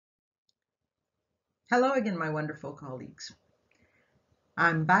Hello again, my wonderful colleagues.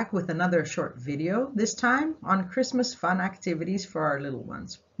 I'm back with another short video, this time on Christmas fun activities for our little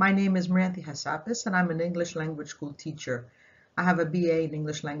ones. My name is Marianthe Hassapis and I'm an English language school teacher. I have a BA in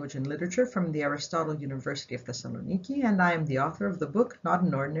English language and literature from the Aristotle University of Thessaloniki, and I am the author of the book Not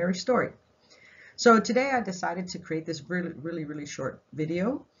an Ordinary Story. So today I decided to create this really short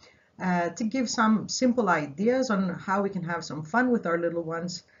video to give some simple ideas on how we can have some fun with our little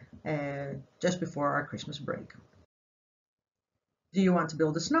ones just before our Christmas break. Do you want to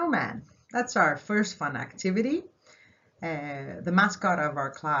build a snowman? That's our first fun activity. The mascot of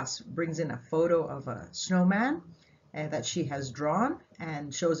our class brings in a photo of a snowman that she has drawn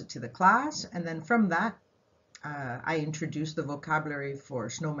and shows it to the class. And then from that, I introduce the vocabulary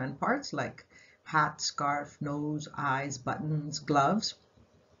for snowman parts like hat, scarf, nose, eyes, buttons, gloves.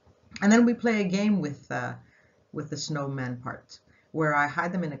 And then we play a game with the snowman parts, where I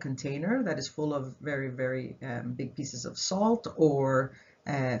hide them in a container that is full of very big pieces of salt or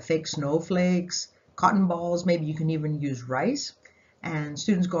fake snowflakes, cotton balls, maybe you can even use rice. And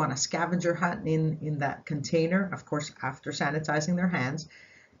students go on a scavenger hunt in that container, of course, after sanitizing their hands.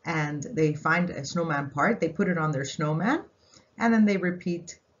 And they find a snowman part, they put it on their snowman, and then they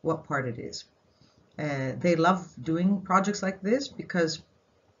repeat what part it is. They love doing projects like this because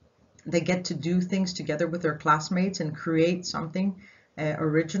they get to do things together with their classmates and create something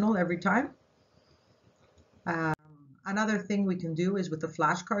original every time. Another thing we can do is with the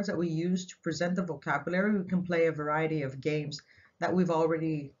flashcards that we use to present the vocabulary, we can play a variety of games that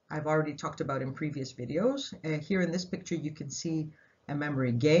I've already talked about in previous videos. Here in this picture, you can see a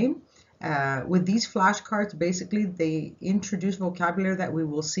memory game. With these flashcards, basically, they introduce vocabulary that we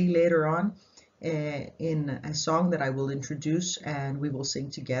will see later on in a song that I will introduce, and we will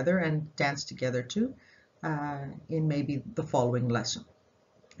sing together and dance together too in maybe the following lesson.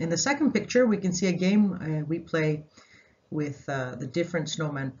 In the second picture, we can see a game we play with the different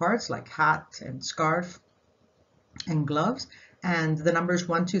snowman parts like hat and scarf and gloves, and the numbers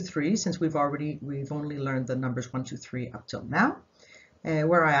 1, 2, 3, since we've only learned the numbers 1, 2, 3 up till now,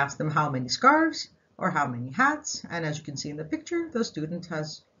 where I ask them how many scarves or how many hats, and as you can see in the picture, the student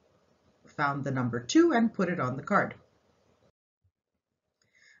has found the number 2 and put it on the card.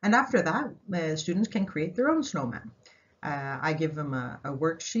 And after that, students can create their own snowman. I give them a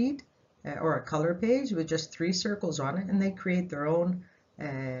worksheet or a color page with just 3 circles on it, and they create their own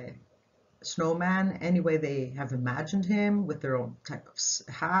snowman any way they have imagined him, with their own type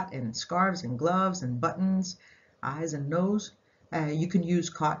of hat and scarves and gloves and buttons, eyes and nose. You can use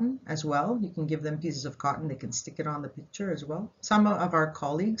cotton as well. You can give them pieces of cotton. They can stick it on the picture as well. Some of our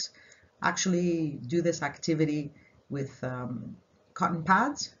colleagues actually do this activity with cotton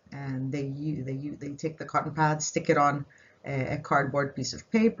pads, and they take the cotton pads, stick it on a cardboard piece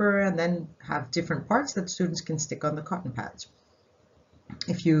of paper, and then have different parts that students can stick on the cotton pads.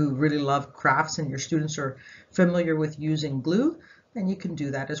 If you really love crafts and your students are familiar with using glue, then you can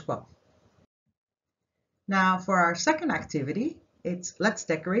do that as well. Now for our second activity, it's let's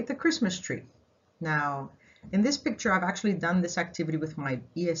decorate the Christmas tree. Now in this picture, I've actually done this activity with my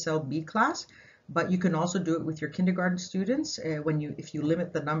ESL-B class, but you can also do it with your kindergarten students if you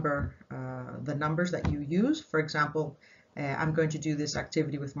limit the numbers that you use. For example, I'm going to do this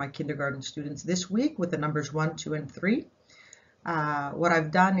activity with my kindergarten students this week with the numbers 1, 2, and 3. What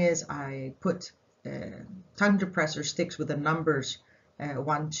I've done is I put tongue depressor sticks with the numbers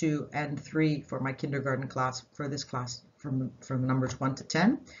 1, 2, and 3 for my kindergarten class, for this class from numbers 1 to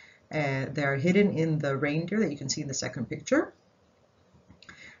 10. They're hidden in the reindeer that you can see in the second picture.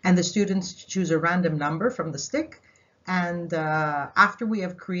 And the students choose a random number from the stick. And after we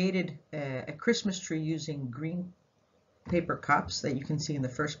have created a Christmas tree using green paper cups that you can see in the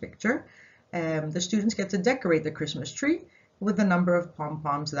first picture, the students get to decorate the Christmas tree with the number of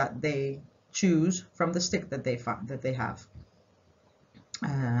pom-poms that they choose from the stick that they have.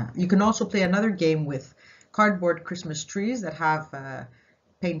 You can also play another game with cardboard Christmas trees that have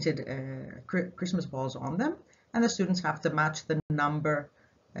painted Christmas balls on them, and the students have to match the number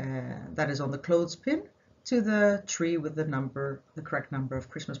that is on the clothespin to the tree with the correct number of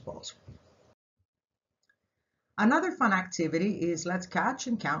Christmas balls. Another fun activity is let's catch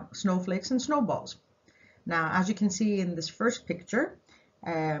and count snowflakes and snowballs. Now, as you can see in this first picture,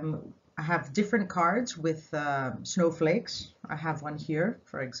 I have different cards with snowflakes. I have one here,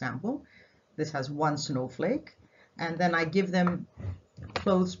 for example. This has 1 snowflake, and then I give them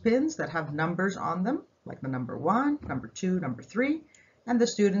clothespins that have numbers on them, like the number 1, number 2, number 3, and the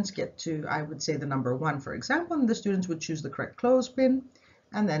students get to, I would say the number 1, for example, and the students would choose the correct clothespin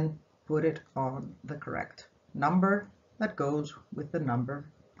and then put it on the correct number that goes with the number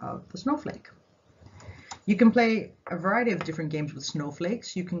of the snowflake. You can play a variety of different games with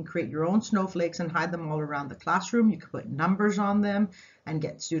snowflakes. You can create your own snowflakes and hide them all around the classroom. You can put numbers on them and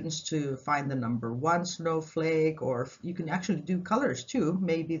get students to find the number 1 snowflake, or you can actually do colors too.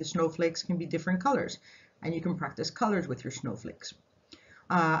 Maybe the snowflakes can be different colors, and you can practice colors with your snowflakes.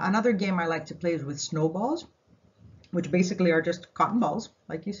 Another game I like to play is with snowballs, which basically are just cotton balls,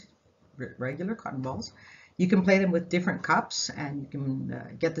 like you see, regular cotton balls. You can play them with different cups, and you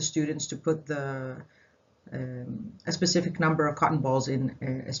can get the students to put a specific number of cotton balls in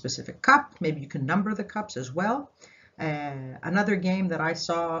a specific cup. Maybe you can number the cups as well. Another game that I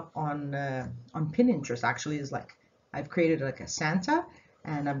saw on Pinterest actually is like, I've created like a Santa,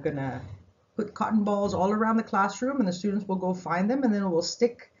 and I'm gonna put cotton balls all around the classroom, and the students will go find them, and then we'll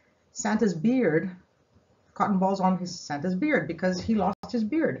stick Santa's beard, cotton balls on Santa's beard, because he lost his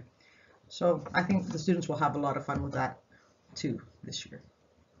beard. So I think the students will have a lot of fun with that too this year.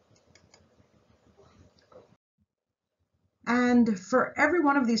 And for every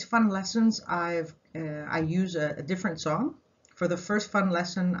one of these fun lessons, I use a different song. For the first fun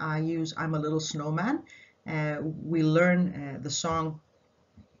lesson, I use "I'm a Little Snowman." We learn the song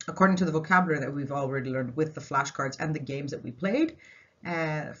according to the vocabulary that we've already learned with the flashcards and the games that we played.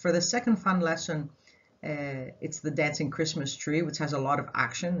 For the second fun lesson, it's the Dancing Christmas Tree, which has a lot of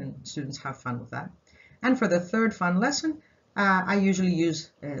action, and students have fun with that. And for the third fun lesson, I usually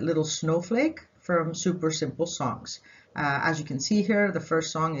use Little Snowflake from Super Simple Songs. As you can see here, the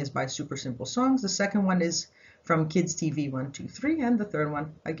first song is by Super Simple Songs, the second one is from Kids TV 123, and the third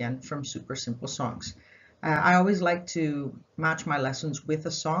one again from Super Simple Songs. I always like to match my lessons with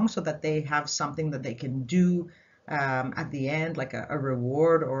a song so that they have something that they can do at the end, like a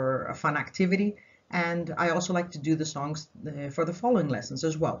reward or a fun activity. And I also like to do the songs for the following lessons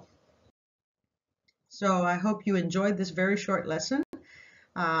as well. So I hope you enjoyed this very short lesson.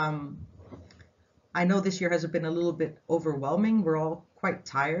 I know this year has been a little bit overwhelming. We're all quite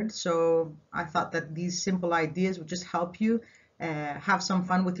tired, so I thought that these simple ideas would just help you have some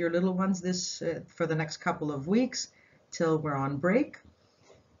fun with your little ones for the next couple of weeks till we're on break.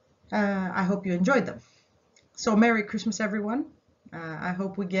 I hope you enjoyed them. So Merry Christmas, everyone. I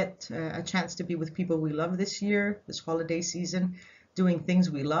hope we get a chance to be with people we love this year, this holiday season, doing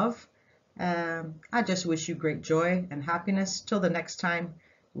things we love. I just wish you great joy and happiness till the next time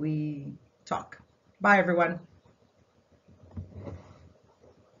we talk. Bye, everyone.